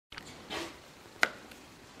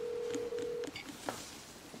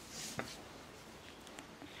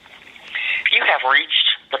have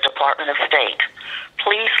reached the Department of State.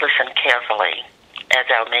 Please listen carefully as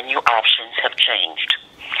our menu options have changed.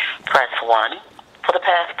 Press 1 for the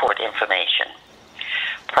passport information.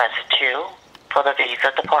 Press 2 for the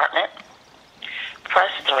visa department.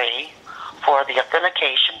 Press 3 for the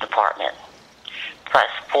authentication department. Press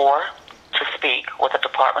 4 to speak with a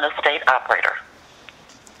Department of State operator.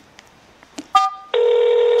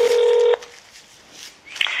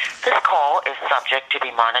 This call is subject to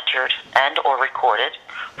be monitored and or recorded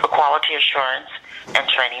for quality assurance and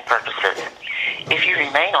training purposes. If you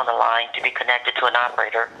remain on the line to be connected to an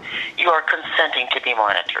operator, you are consenting to be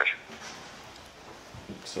monitored.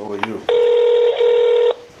 So are you.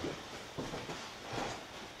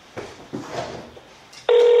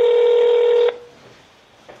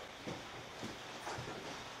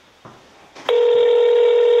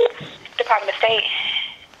 Department of State.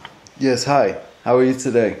 Yes, hi. How are you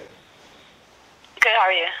today? Good, how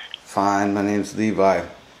are you? Fine, my name's Levi.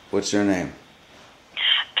 What's your name?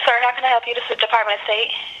 Sir, how can I help you? This is Department of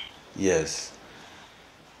State. Yes.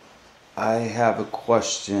 I have a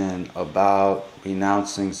question about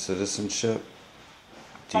renouncing citizenship.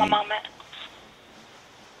 One moment.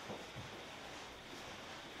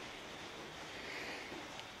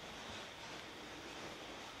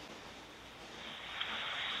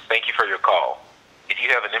 Thank you for your call. If you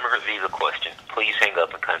have an immigrant visa question, please hang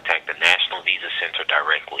up and contact the National Visa Center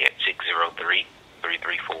directly at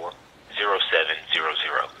 603-334-0700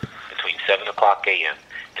 between 7 o'clock a.m.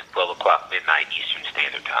 and 12 o'clock midnight Eastern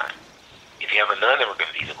Standard Time. If you have a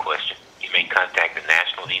non-immigrant visa question, you may contact the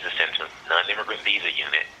National Visa Center Non-Immigrant Visa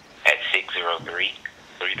Unit at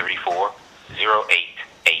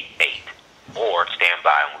 603-334-0888 or stand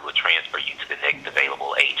by and we will transfer you to the next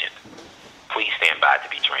available agent. Please stand by to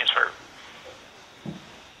be transferred.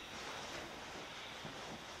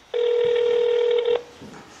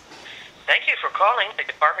 Thank you for calling the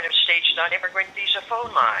Department of State's non-immigrant visa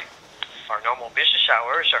phone line. Our normal business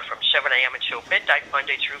hours are from 7 a.m. until midnight,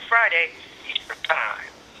 Monday through Friday, Eastern Time.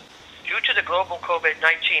 Due to the global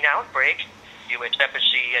COVID-19 outbreak, U.S.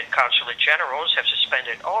 Embassy and Consulate Generals have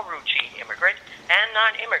suspended all routine immigrant and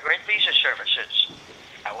non-immigrant visa services.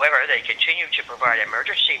 However, they continue to provide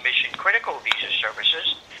emergency mission-critical visa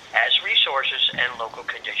services as resources and local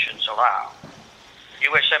conditions allow.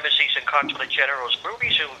 U.S. embassies and consulate generals will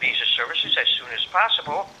resume visa services as soon as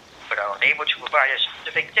possible, but are unable to provide a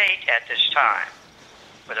specific date at this time.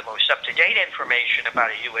 For the most up-to-date information about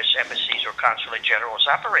a U.S. embassy's or consulate general's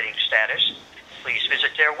operating status, please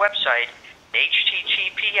visit their website,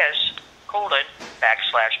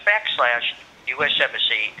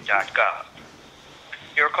 https://usembassy.gov.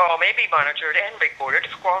 Your call may be monitored and recorded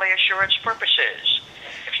for quality assurance purposes.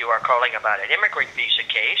 If you are calling about an immigrant visa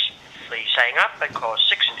case, please hang up and call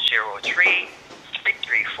 603-334-0700.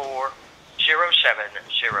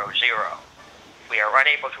 We are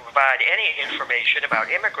unable to provide any information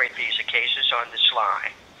about immigrant visa cases on this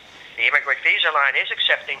line. The immigrant visa line is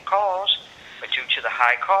accepting calls, but due to the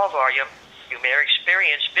high call volume, you may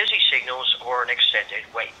experience busy signals or an extended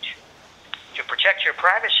wait. To protect your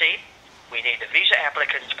privacy, we need the visa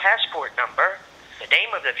applicant's passport number, the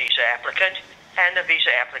name of the visa applicant, and the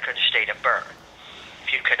visa applicant's date of birth.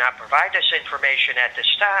 If you cannot provide this information at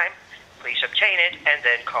this time, please obtain it and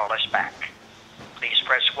then call us back. Please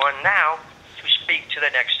press 1 now to speak to the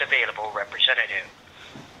next available representative.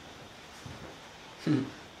 You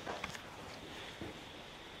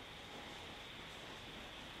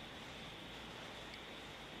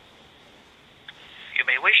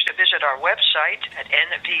may wish to visit our website at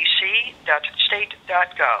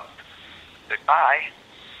nvc.state.gov. Goodbye.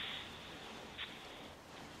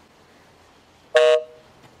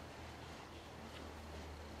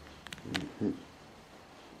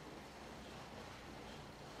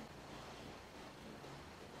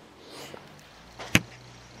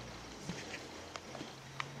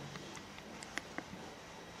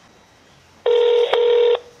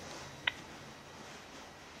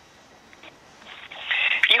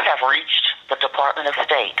 You have reached the Department of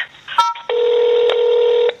State.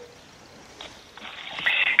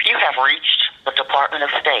 You have reached the Department of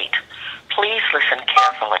State. Please listen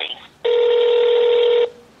carefully.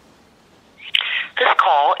 This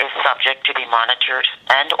call is subject to be monitored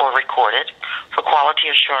and or recorded for quality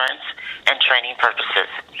assurance and training purposes.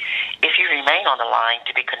 If you remain on the line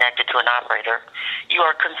to be connected to an operator, you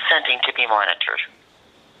are consenting to be monitored.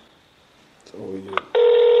 So are you.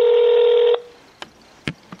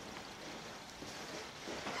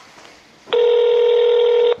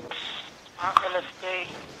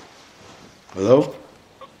 Hello?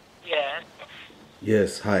 Yes.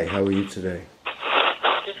 Yes, hi. How are you today?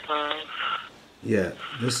 Just fine. Yeah,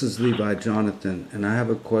 this is Levi Jonathan, and I have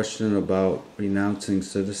a question about renouncing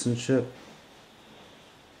citizenship.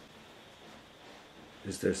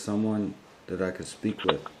 Is there someone that I could speak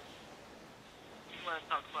with? You want to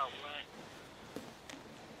talk about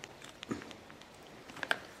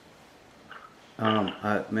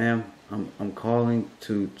what? Ma'am, I'm calling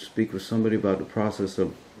to speak with somebody about the process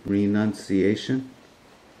of renunciation.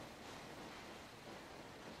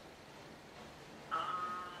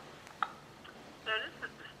 So this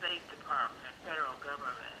is the State Department, federal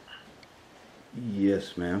government.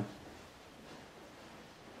 Yes, ma'am.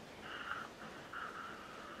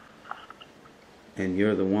 And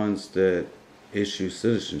you're the ones that issue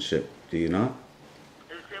citizenship, do you not?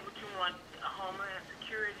 Is that what you want? Homeland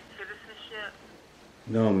Security citizenship?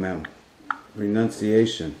 No, ma'am.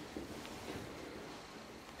 Renunciation.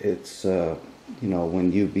 It's,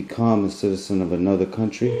 when you become a citizen of another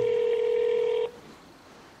country.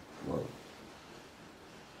 Whoa.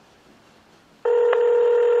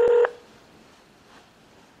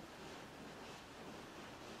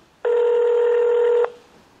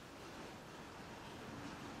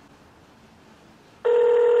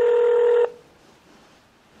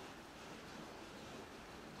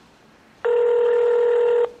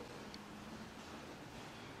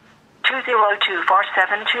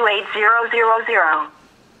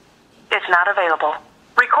 Is not available.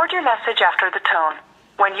 Record your message after the tone.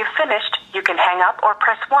 When you've finished, you can hang up or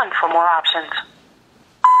press 1 for more options.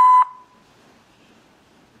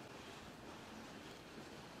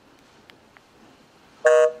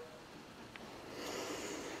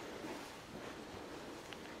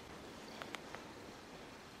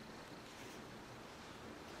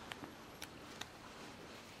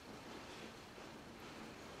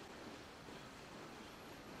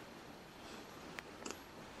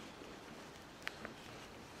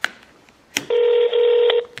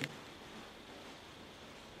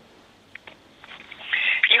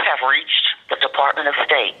 You have reached the Department of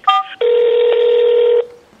State.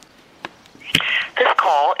 This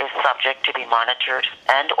call is subject to be monitored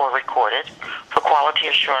and or recorded for quality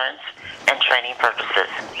assurance and training purposes.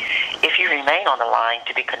 If you remain on the line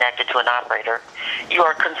to be connected to an operator, you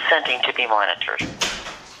are consenting to be monitored.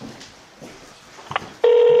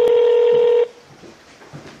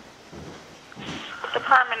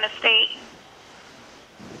 Department of State.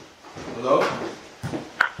 Hello?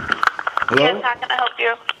 Yes, how can I help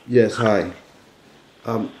you? Yes, hi.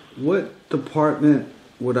 What department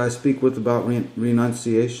would I speak with about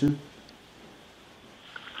renunciation?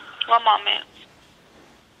 One moment.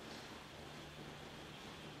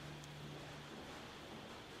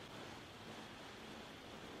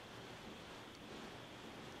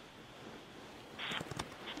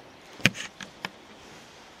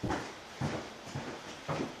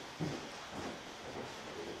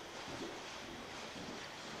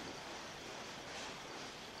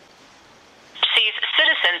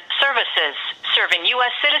 Citizen Services, serving U.S.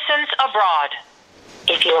 citizens abroad.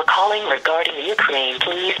 If you are calling regarding Ukraine,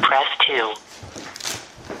 please press 2.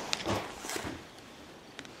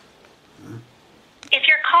 If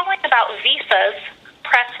you're calling about visas,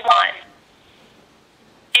 press 1.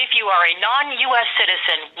 If you are a non-U.S.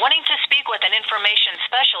 citizen wanting to speak with an information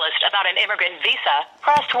specialist about an immigrant visa,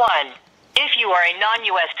 press 1. If you are a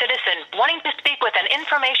non-U.S. citizen wanting to speak with an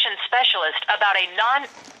information specialist about a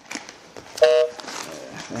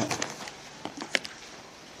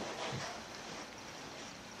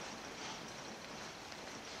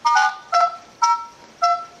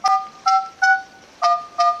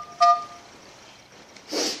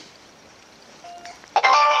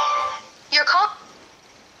Your call.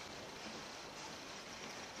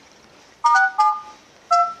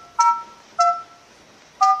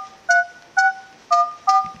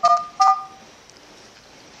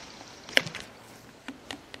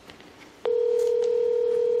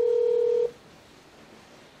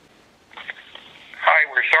 Hi,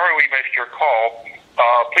 we're sorry we missed your call.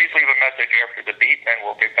 Please leave a message after the beep and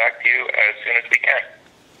we'll get back to you as soon as we can.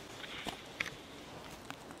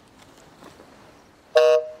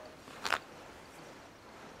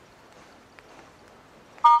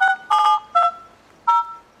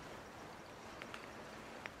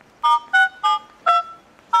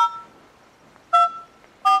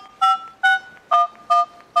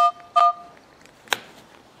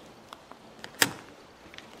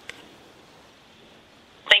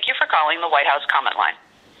 Thank you for calling the White House comment line.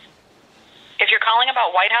 If you're calling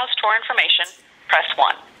about White House tour information, press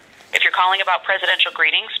 1. If you're calling about presidential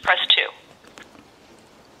greetings, press 2.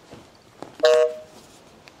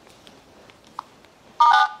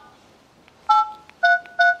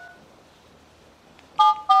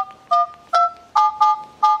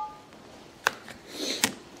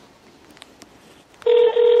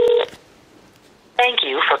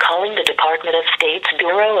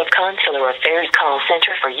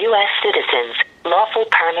 U.S. citizens, lawful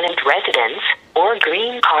permanent residents, or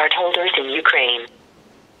green card holders in Ukraine.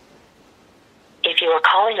 If you are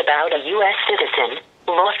calling about a U.S. citizen,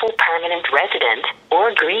 lawful permanent resident,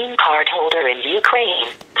 or green card holder in Ukraine,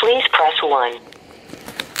 please press 1.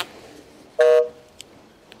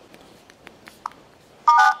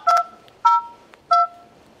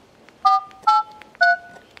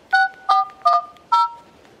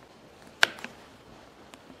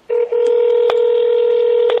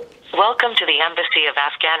 Welcome to the Embassy of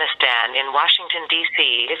Afghanistan in Washington,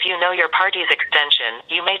 D.C. If you know your party's extension,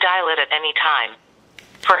 you may dial it at any time.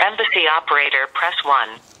 For embassy operator, press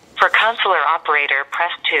 1. For consular operator,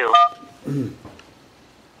 press 2.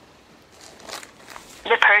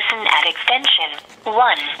 The person at extension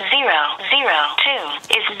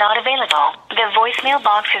 1002 is not available. The voicemail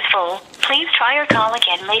box is full. Please try your call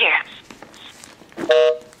again later.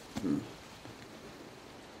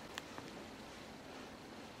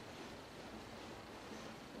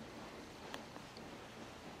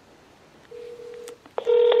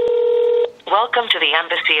 Welcome to the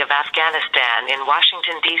Embassy of Afghanistan in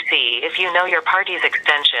Washington, D.C. If you know your party's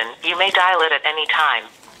extension, you may dial it at any time.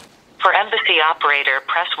 For embassy operator,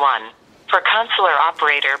 press 1. For consular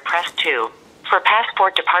operator, press 2. For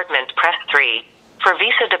passport department, press 3. For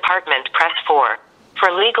visa department, press 4.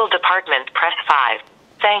 For legal department, press 5.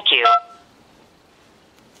 Thank you.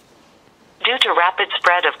 Due to rapid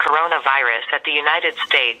spread of coronavirus at the United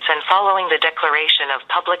States and following the declaration of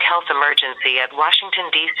public health emergency at Washington,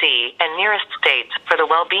 D.C. and nearest states for the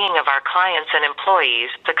well-being of our clients and employees,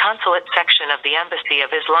 the consulate section of the Embassy of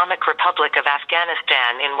Islamic Republic of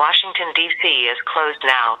Afghanistan in Washington, D.C. is closed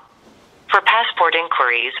now. For passport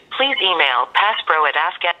inquiries, please email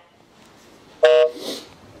passpro@afghan.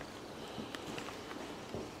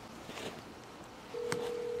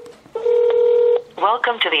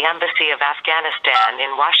 Welcome to the Embassy of Afghanistan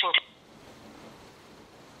in Washington.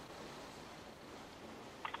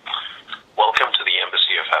 Welcome to the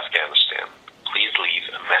Embassy of Afghanistan. Please leave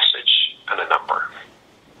a message and a number.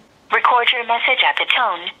 Record your message at the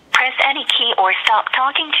tone. Press any key or stop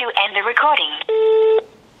talking to end the recording.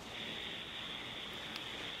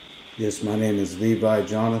 Yes, my name is Levi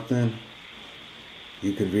Jonathan.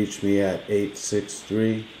 You can reach me at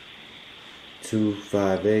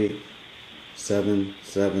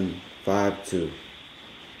 863-258-7752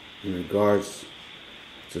 in regards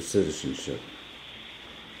to citizenship.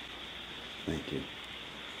 Thank you.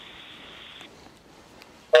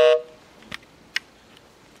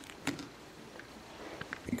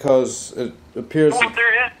 Because it appears... Well,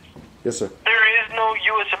 there is. Yes, sir. There is no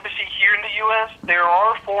U.S. embassy here in the U.S. There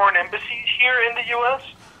are foreign embassies here in the U.S.,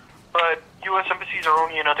 but U.S. embassies are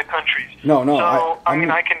only in other countries. No. So, I mean,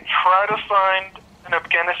 I can try to find an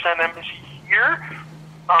Afghanistan embassy here,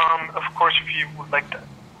 of course, if you would like that.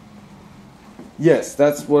 Yes,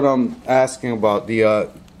 that's what I'm asking about. The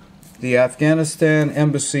Afghanistan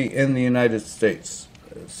embassy in the United States.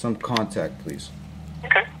 Some contact, please.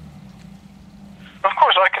 Okay. Of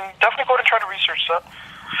course, I can definitely go ahead and try to research that.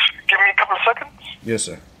 Give me a couple of seconds. Yes,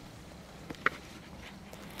 sir.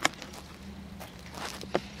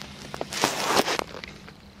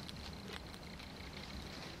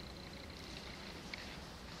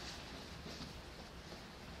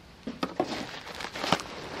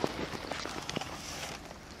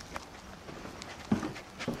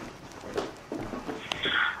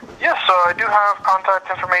 Yes, so I do have contact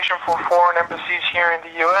information for foreign embassies here in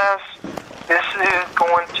the U.S. This is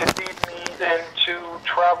going to lead me then to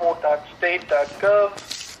travel.state.gov.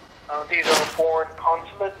 These are foreign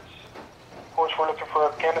consulates. Of course, we're looking for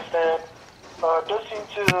Afghanistan. It does seem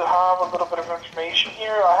to have a little bit of information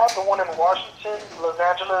here. I have the one in Washington, Los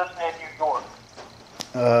Angeles, and New York.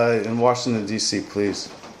 In Washington, D.C., please.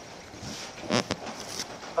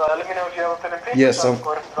 Let me know if you have a pen and paper. Yes, so I'm... I'm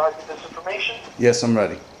going to provide you this information. Yes, I'm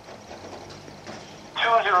ready.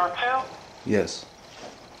 202. Yes.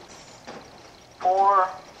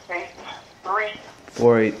 483.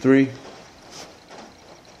 483.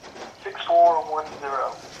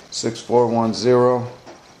 6410. 6410.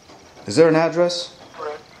 Is there an address?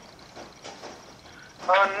 Correct.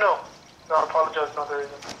 No. No, I apologize. No, there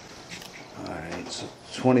isn't. Alright, so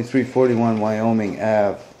 2341 Wyoming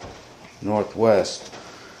Ave, Northwest.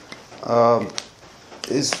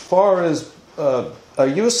 As far as, are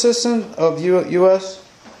you a citizen of U.S.?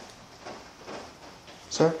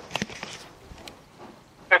 Sir?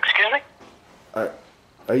 Excuse me?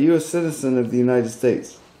 Are you a citizen of the United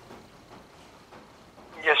States?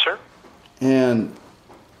 Yes, sir. And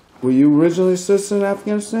were you originally a citizen of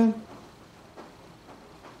Afghanistan?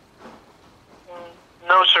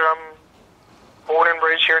 No, sir. I'm born and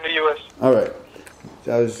raised here in the U.S. Alright.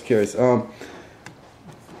 I was just curious. Do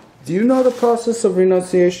you know the process of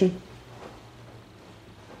renunciation?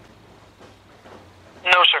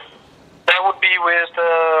 No, sir. That would be with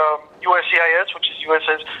USCIS, which is U.S.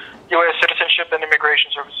 Citizenship and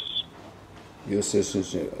Immigration Services. U.S.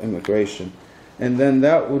 Citizenship, Immigration. And then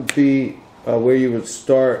that would be where you would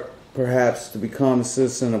start, perhaps, to become a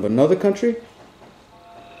citizen of another country?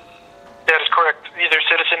 That is correct. Either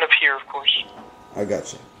citizen of here, of course. I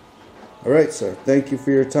got you. All right, sir. Thank you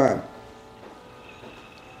for your time.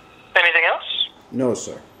 Anything else? No,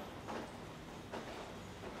 sir.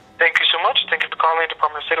 Thank you so much. Thank you for calling the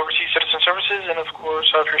Department of State Overseas Citizen Services, and of course,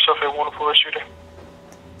 have yourself a wonderful rest of your day.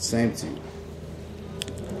 Same to you.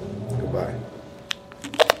 Goodbye.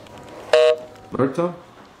 Berto?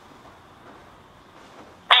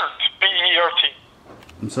 Bert, B-E-R-T.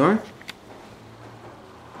 I'm sorry?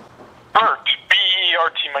 Bert,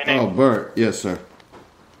 B-E-R-T, my name. Oh, Bert. Yes, sir.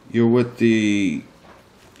 You're with the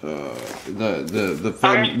federal.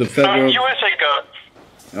 USA Gov.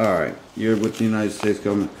 All right. You're with the United States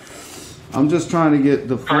government. I'm just trying to get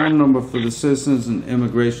the phone number for the Citizens and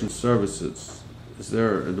Immigration Services. Is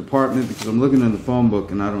there a department? Because I'm looking in the phone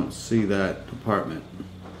book and I don't see that department.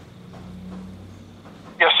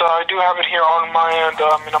 Yes, I do have it here on my end,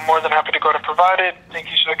 and I'm more than happy to go to provide it. Thank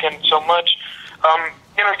you again so much. Do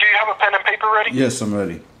you have a pen and paper ready? Yes, I'm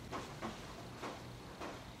ready.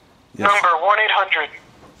 Yes. Number 1-800.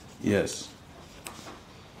 Yes.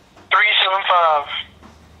 375.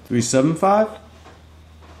 375?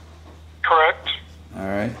 Correct. All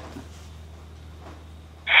right.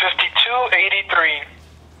 5283.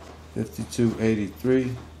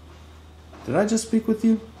 5283. Did I just speak with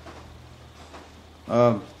you?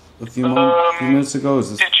 A few minutes ago.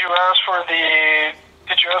 Is this? Did you ask for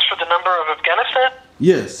the number of Afghanistan?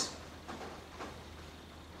 Yes.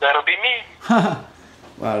 That'll be me.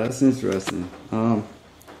 Wow, that's interesting. All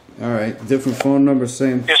right, different phone number,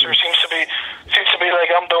 same. Yes, sir. Seems to be like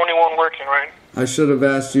I'm the only one working, right? I should have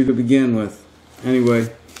asked you to begin with. Anyway,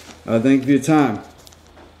 thank you for your time. Of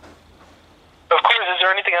course. Is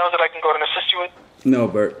there anything else that I can go and assist you with? No,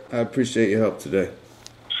 Bert. I appreciate your help today.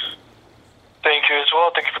 Thank you as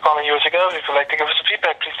well. Thank you for calling USA Gov. If you'd like to give us some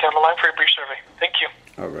feedback, please stay on the line for a brief survey. Thank you.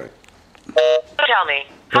 All right. Tell me,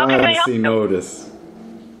 how can I help Privacy you? notice.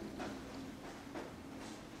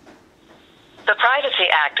 The Privacy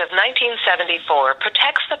Act of 1974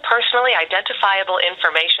 protects the personally identifiable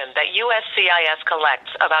information that USCIS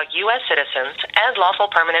collects about U.S. citizens and lawful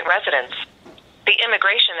permanent residents. The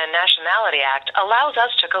Immigration and Nationality Act allows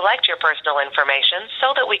us to collect your personal information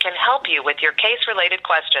so that we can help you with your case-related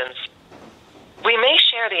questions. We may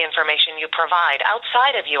share the information you provide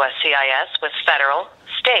outside of USCIS with federal,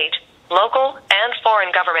 state, local, and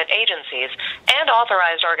foreign government agencies and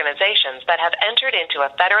authorized organizations that have entered into a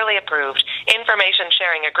federally approved information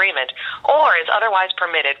sharing agreement or is otherwise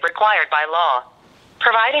permitted required by law.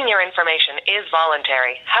 Providing your information is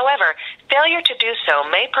voluntary. However, failure to do so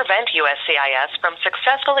may prevent USCIS from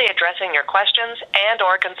successfully addressing your questions and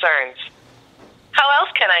or concerns. How else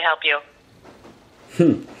can I help you?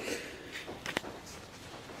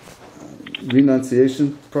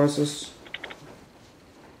 Renunciation process?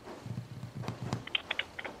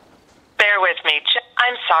 Bear with me.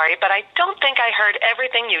 I'm sorry, but I don't think I heard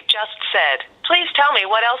everything you just said. Please tell me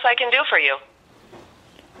what else I can do for you.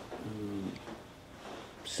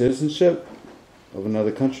 Citizenship of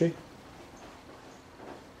another country?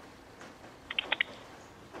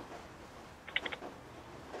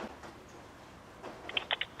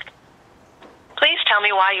 Please tell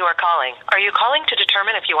me why you are calling. Are you calling to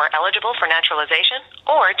determine if you are eligible for naturalization?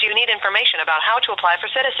 Or do you need information about how to apply for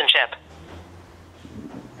citizenship?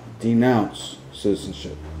 Denounce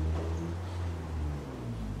citizenship.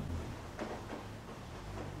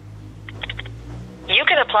 You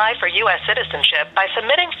can apply for U.S. citizenship by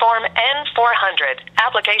submitting Form N-400,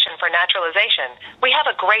 Application for Naturalization. We have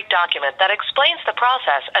a great document that explains the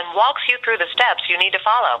process and walks you through the steps you need to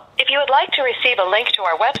follow. If you would like to receive a link to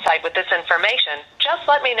our website with this information, just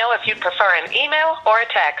let me know if you'd prefer an email or a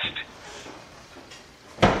text.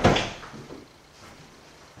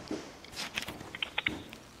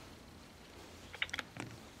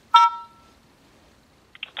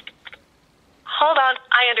 Hold on,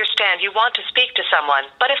 I understand you want to speak to someone,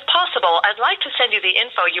 but if possible, I'd like to send you the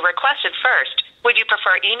info you requested first. Would you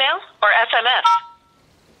prefer email or SMS?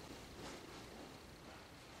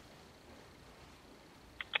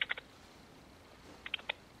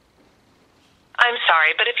 I'm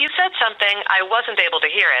sorry, but if you said something, I wasn't able to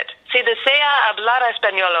hear it. Si desea hablar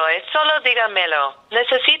español hoy, solo dígamelo.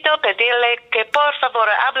 Necesito pedirle que por favor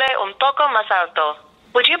hable un poco más alto.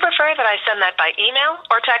 Would you prefer that I send that by email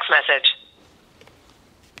or text message?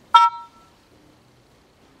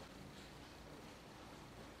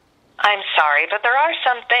 I'm sorry, but there are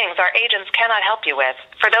some things our agents cannot help you with.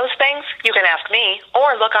 For those things, you can ask me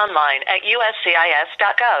or look online at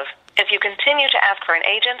uscis.gov. If you continue to ask for an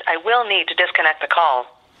agent, I will need to disconnect the call.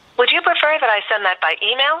 Would you prefer that I send that by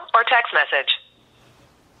email or text message?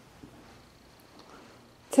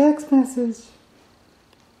 Text message.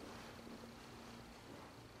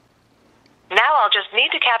 Now I'll just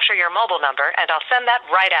need to capture your mobile number and I'll send that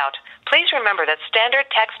right out. Please remember that standard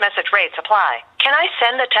text message rates apply. Can I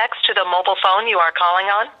send the text to the mobile phone you are calling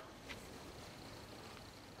on?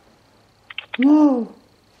 No.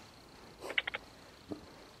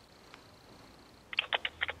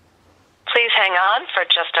 Please hang on for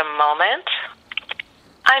just a moment.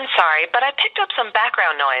 I'm sorry, but I picked up some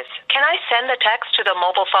background noise. Can I send the text to the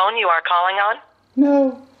mobile phone you are calling on?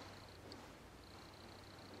 No.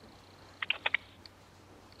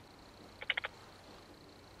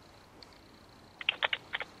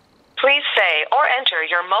 Please say or enter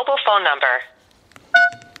your mobile phone number.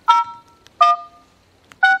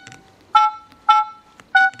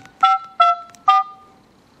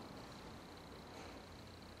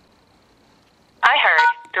 I heard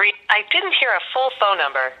 3. I didn't hear a full phone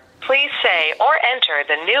number. Please say or enter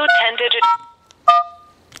the new 10-digit...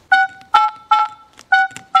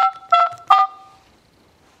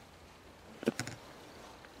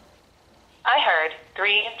 I heard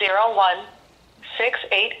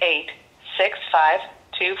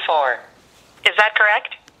 301-688-6524. Is that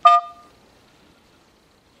correct?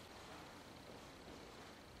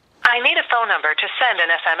 I need a phone number to send an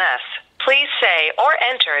SMS. Please say or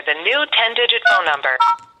enter the new 10-digit phone number.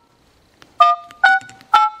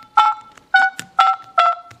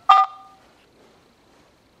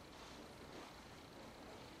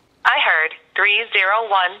 I heard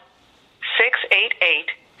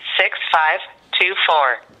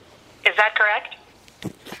 301-688-6524. Is that correct?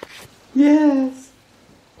 Yes.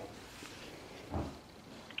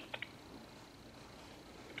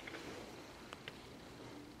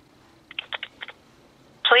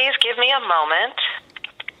 Please give me a moment.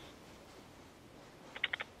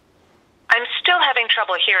 I'm still having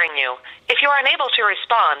trouble hearing you. If you are unable to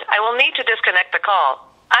respond, I will need to disconnect the call.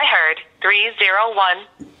 I heard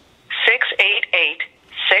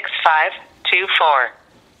 301-688-6524.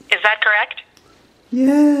 Is that correct?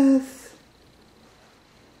 Yes.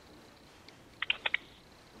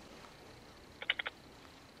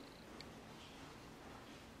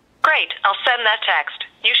 Great, I'll send that text.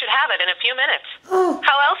 You should have it in a few minutes. Oh.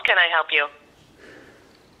 How else can I help you?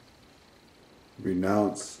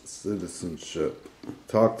 Renounce citizenship.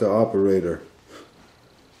 Talk to operator.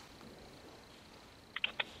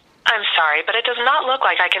 I'm sorry, but it does not look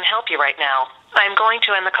like I can help you right now. I'm going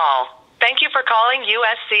to end the call. Thank you for calling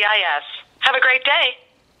USCIS. Have a great day.